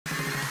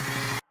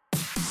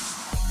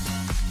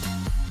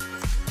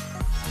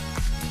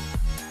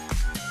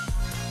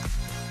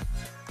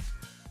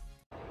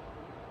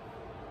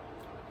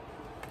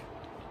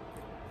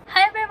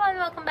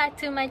back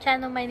to my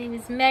channel. My name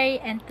is Mary,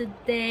 and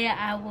today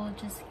I will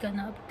just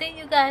gonna update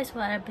you guys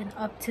what I've been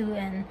up to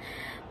and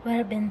what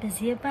I've been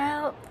busy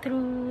about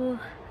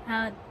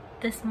throughout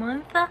this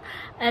month.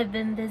 I've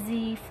been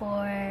busy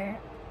for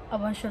a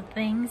bunch of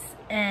things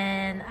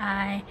and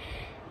I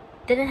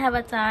didn't have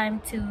a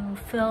time to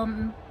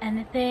film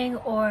anything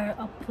or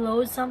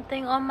upload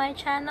something on my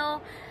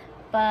channel,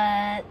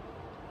 but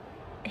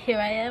here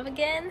I am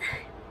again,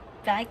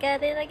 back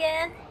at it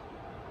again.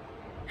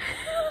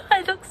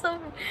 I look so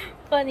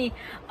funny.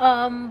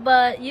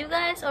 But you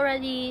guys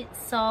already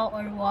saw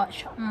or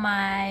watched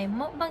my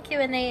mukbang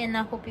Q&A, and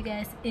I hope you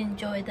guys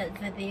enjoyed that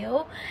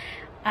video.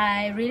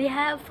 I really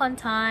have fun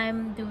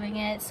time doing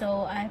it,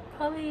 so I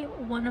probably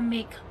want to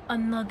make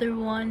another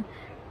one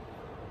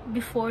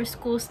before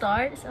school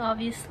starts,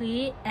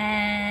 obviously,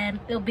 and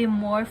it'll be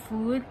more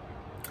food,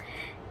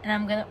 and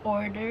I'm gonna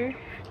order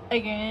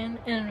again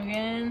and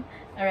again.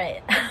 All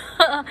right.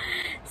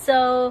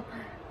 So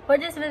for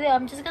this video,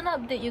 I'm just gonna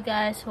update you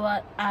guys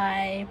what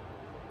I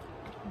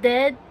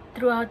did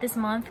throughout this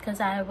month because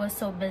I was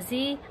so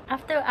busy.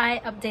 After I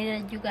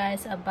updated you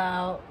guys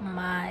about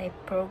my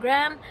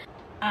program,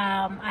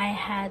 I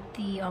had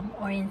the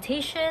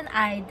orientation.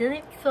 I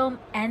didn't film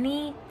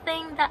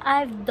anything that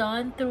I've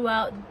done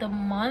throughout the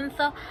month.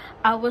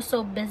 I was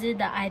so busy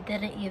that I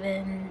didn't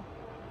even,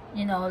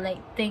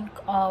 think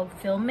of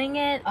filming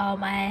it.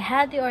 I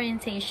had the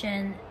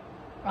orientation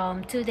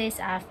 2 days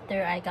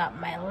after I got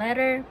my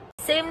letter.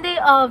 Same day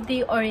of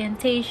the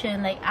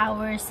orientation, like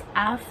hours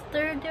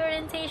after the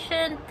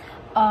orientation,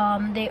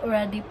 they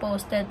already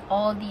posted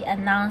all the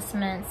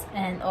announcements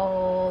and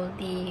all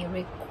the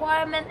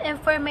requirement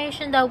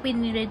information that we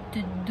needed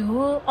to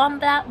do on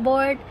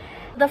Blackboard.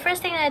 The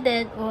first thing I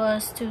did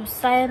was to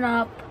sign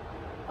up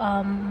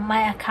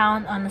my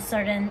account on a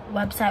certain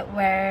website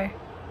where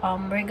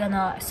we're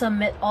gonna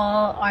submit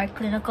all our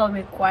clinical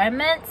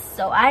requirements.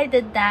 So I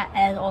did that,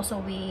 and also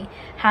we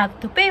have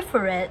to pay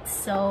for it,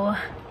 so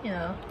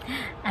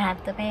I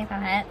have to pay for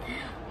it.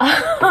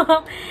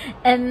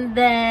 And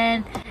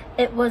then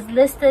it was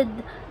listed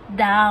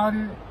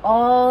down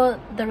all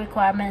the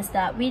requirements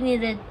that we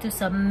needed to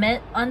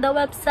submit on the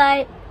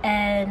website,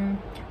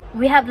 and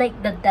we have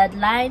like the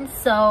deadline.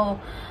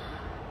 So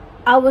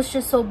I was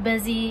just so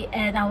busy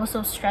and I was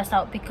so stressed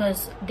out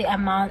because the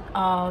amount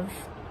of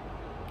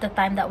the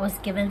time that was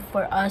given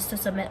for us to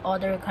submit all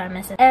the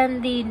requirements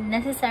and the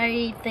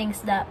necessary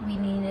things that we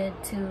needed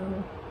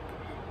to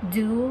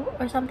do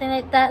or something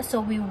like that,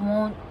 so we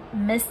won't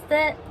miss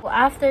it.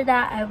 After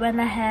that, I went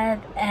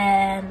ahead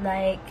and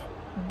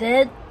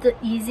did the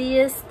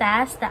easiest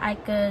task that I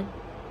could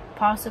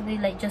possibly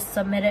just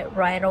submit it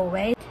right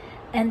away.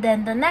 And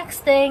then the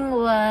next thing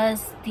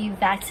was the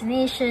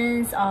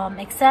vaccinations,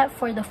 except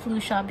for the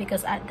flu shot,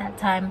 because at that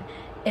time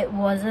it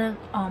wasn't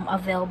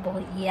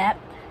available yet.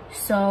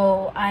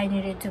 So I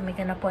needed to make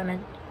an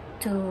appointment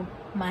to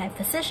my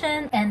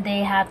physician, and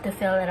they have to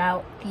fill it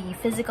out, the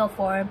physical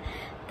form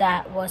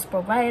that was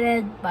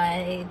provided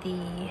by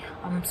the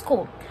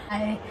school.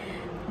 I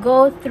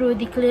go through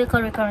the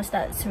clinical requirements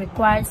that's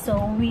required.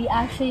 So we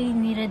actually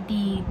needed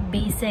the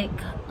basic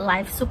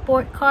life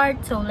support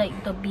card, so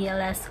like the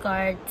BLS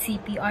card,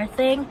 CPR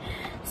thing.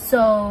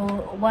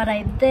 So what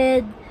I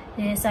did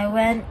is I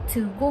went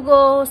to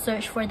Google,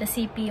 search for the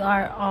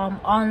CPR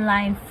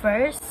online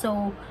first.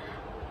 So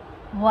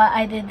what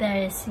I did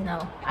there is,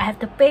 I have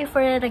to pay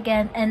for it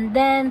again, and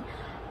then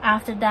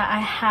after that I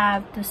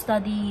have to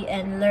study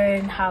and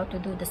learn how to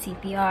do the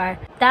CPR.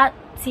 That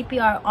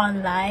CPR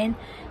online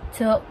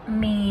took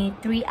me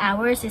 3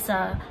 hours. It's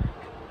a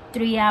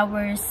 3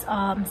 hours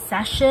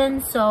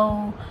session,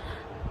 so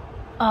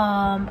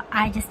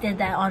I just did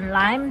that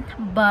online.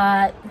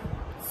 But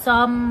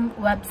some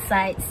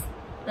websites,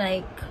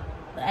 like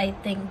I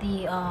think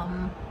the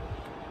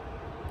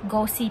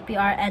Go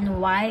CPR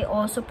NY,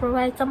 also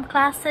provide some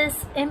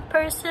classes in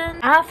person.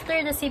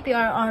 After the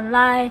CPR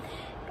online,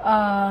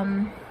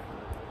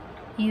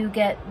 you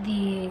get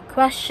the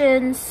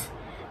questions,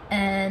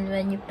 and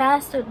when you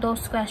pass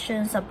those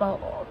questions about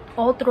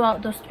all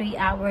throughout those 3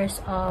 hours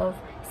of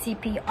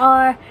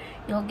CPR,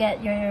 you'll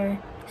get your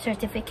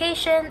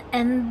certification.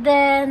 And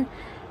then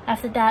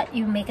after that,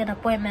 you make an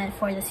appointment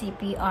for the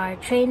CPR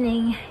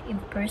training in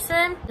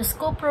person. The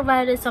school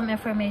provided some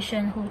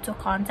information who to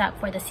contact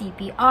for the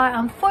CPR.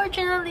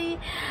 Unfortunately,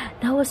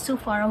 that was too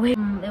far away.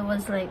 It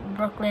was like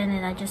Brooklyn,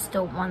 and I just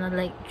don't want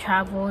to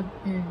travel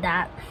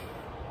that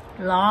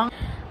long.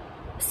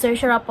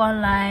 Search it up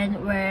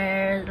online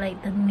where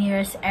the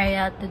nearest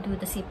area to do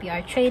the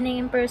CPR training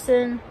in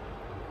person.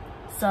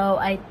 So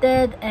I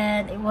did,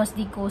 and it was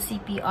the Go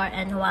CPR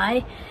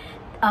NY,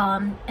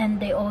 and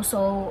they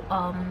also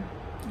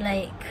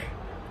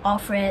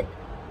offer it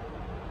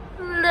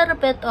a little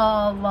bit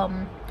of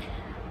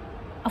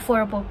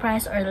affordable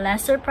price or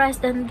lesser price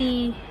than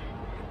the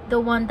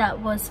one that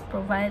was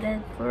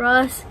provided for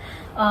us.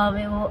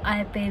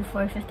 I paid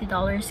for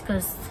 $50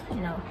 because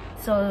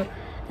so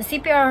the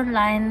CPR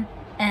online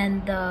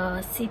and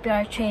the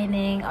CPR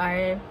training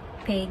are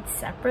paid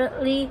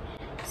separately,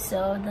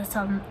 so that's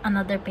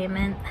another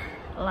payment,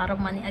 a lot of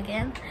money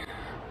again.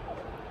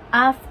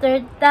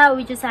 after that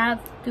we just have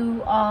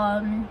to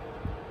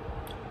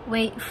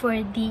wait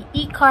for the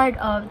e-card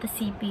of the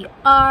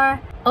CPR.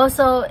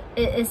 Also,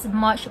 it is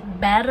much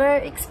better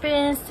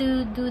experience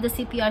to do the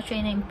CPR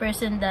training in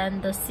person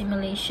than the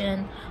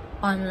simulation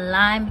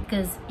online,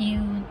 because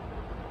you,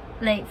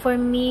 like, for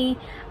me,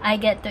 I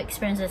get to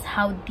experience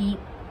how deep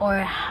or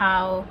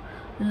how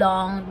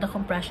long the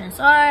compressions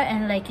are,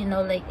 and like, you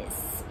know, like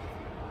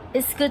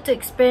it's good to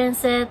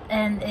experience it,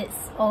 and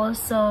it's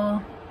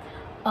also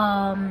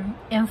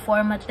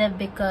informative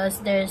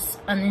because there's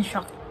an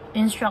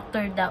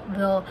instructor that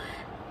will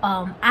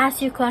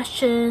ask you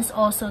questions,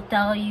 also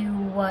tell you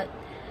what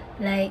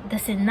like the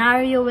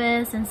scenario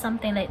is and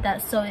something like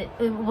that. So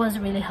it was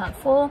really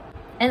helpful.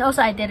 And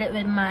also I did it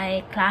with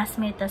my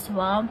classmate as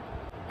well.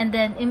 And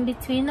then in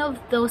between of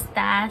those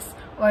tasks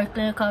or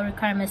clinical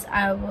requirements,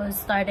 I was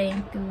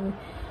starting to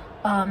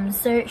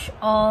search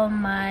all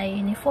my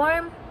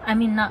uniform. I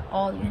mean, not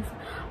all uniform.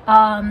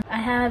 I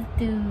have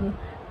to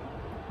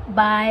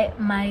buy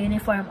my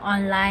uniform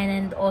online,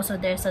 and also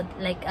there's a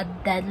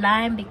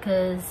deadline,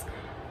 because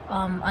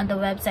on the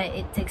website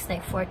it takes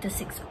like 4 to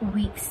 6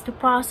 weeks to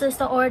process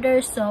the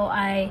order. So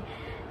I,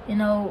 you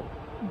know,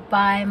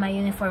 buy my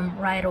uniform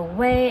right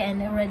away,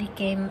 and it already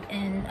came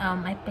in.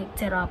 I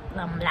picked it up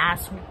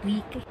last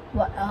week.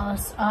 What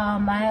else?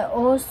 I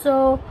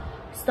also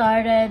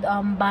started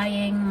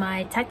buying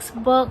my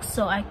textbooks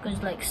so I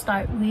could like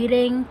start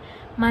reading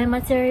my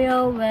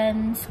material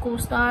when school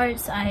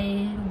starts.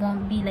 I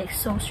won't be like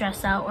so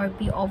stressed out or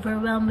be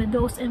overwhelmed with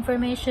those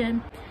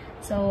information.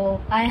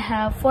 So I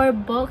have 4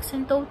 books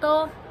in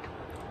total,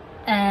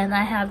 and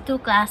I have 2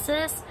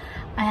 classes.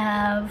 I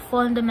have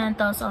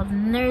fundamentals of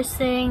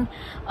nursing,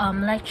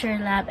 lecture,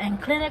 lab,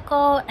 and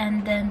clinical,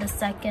 and then the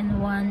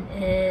second one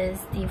is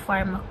the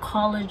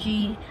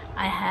pharmacology.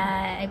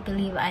 I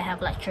believe I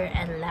have lecture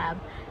and lab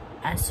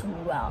as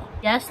well.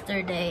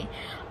 Yesterday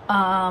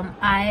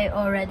I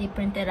already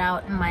printed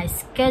out my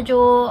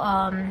schedule.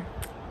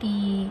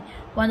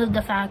 One of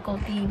the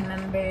faculty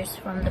members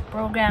from the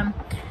program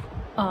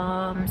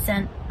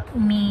sent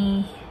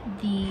me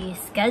the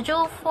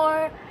schedule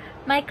for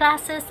my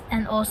classes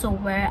and also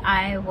where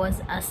I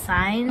was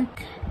assigned,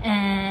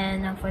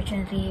 and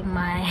unfortunately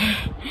my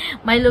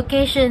my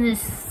location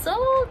is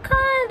so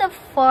kind of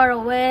far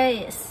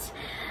away.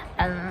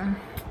 I'm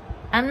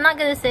not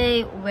gonna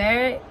say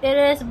where it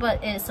is, but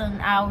it's an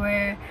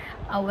hour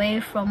away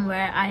from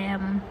where I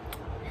am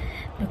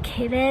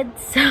located,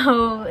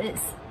 so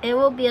it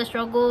will be a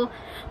struggle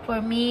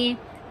for me.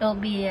 It'll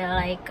be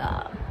like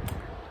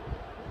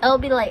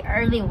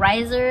early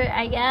riser,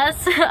 I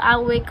guess.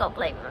 I'll wake up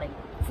like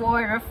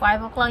 4 or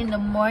 5 o'clock in the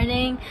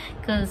morning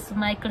because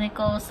my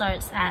clinical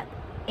starts at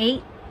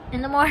 8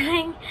 in the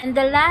morning. And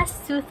the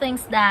last 2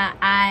 things that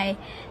I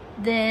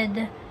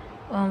did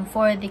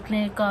for the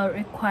clinical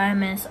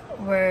requirements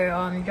were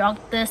drug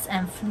tests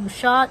and flu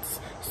shots.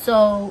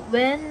 So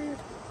when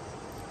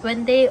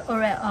they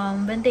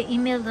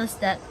emailed us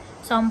that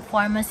some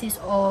pharmacies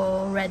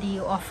already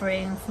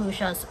offering flu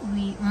shots,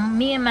 me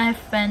and my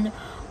friend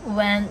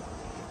went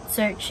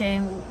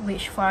searching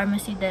which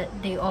pharmacy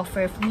that they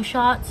offer flu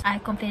shots. I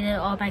completed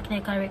all my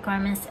clinical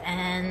requirements,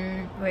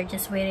 and we're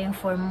just waiting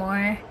for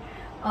more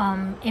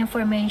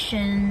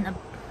information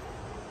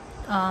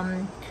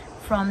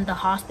from the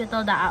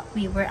hospital that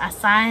we were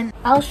assigned.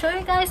 I'll show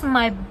you guys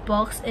my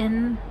books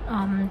in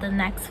the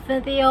next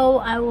video.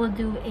 I will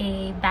do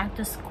a back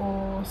to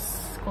school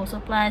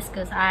supplies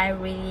because I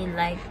really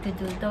like to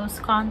do those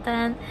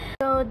content.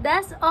 So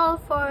that's all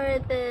for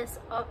this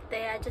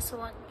update. I just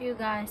want you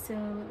guys to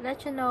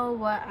let you know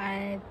what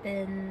I've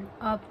been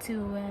up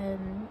to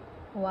and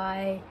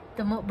why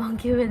the mukbang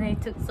Q&A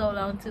took so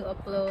long to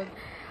upload.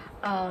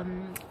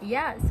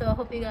 Yeah, so I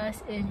hope you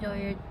guys enjoy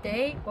your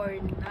day or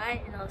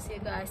night, and I'll see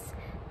you guys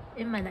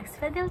in my next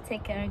video.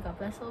 Take care and God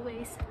bless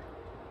always.